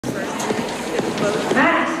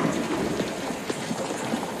Max!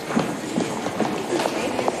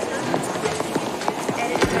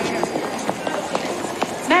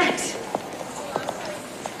 Max!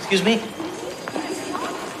 Excuse me? I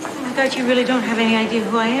thought you really don't have any idea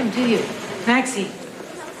who I am, do you? Maxie.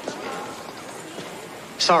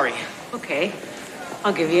 Sorry. Okay.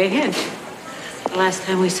 I'll give you a hint. The last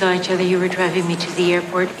time we saw each other, you were driving me to the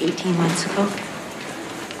airport 18 months ago.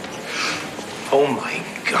 Oh, my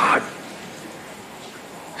God.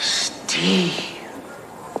 Steve.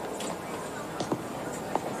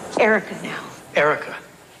 Erica now. Erica.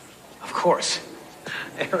 Of course.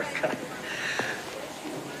 Erica.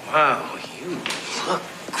 Wow, you look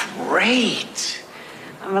great.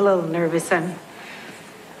 I'm a little nervous. I'm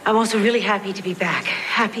also really happy to be back.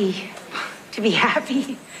 Happy to be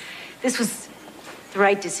happy. This was the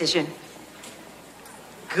right decision.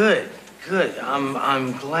 Good.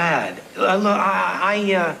 I'm glad. Look,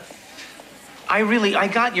 I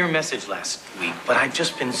got your message last week, but I've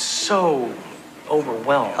just been so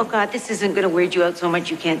overwhelmed. Oh, God, this isn't going to weird you out so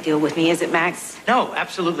much you can't deal with me, is it, Max? No,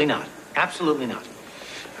 absolutely not. Absolutely not.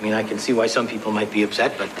 I mean, I can see why some people might be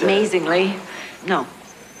upset, but... Amazingly, no.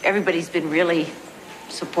 Everybody's been really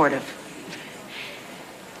supportive.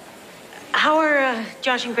 How are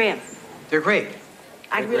Josh and Graham? They're great.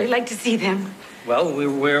 I'd really like to see them. Well,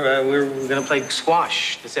 we're going to play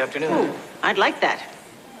squash this afternoon. Ooh, I'd like that.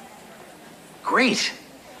 Great.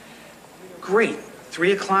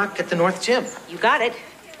 3 o'clock at the North Gym. You got it.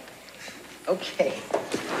 Okay.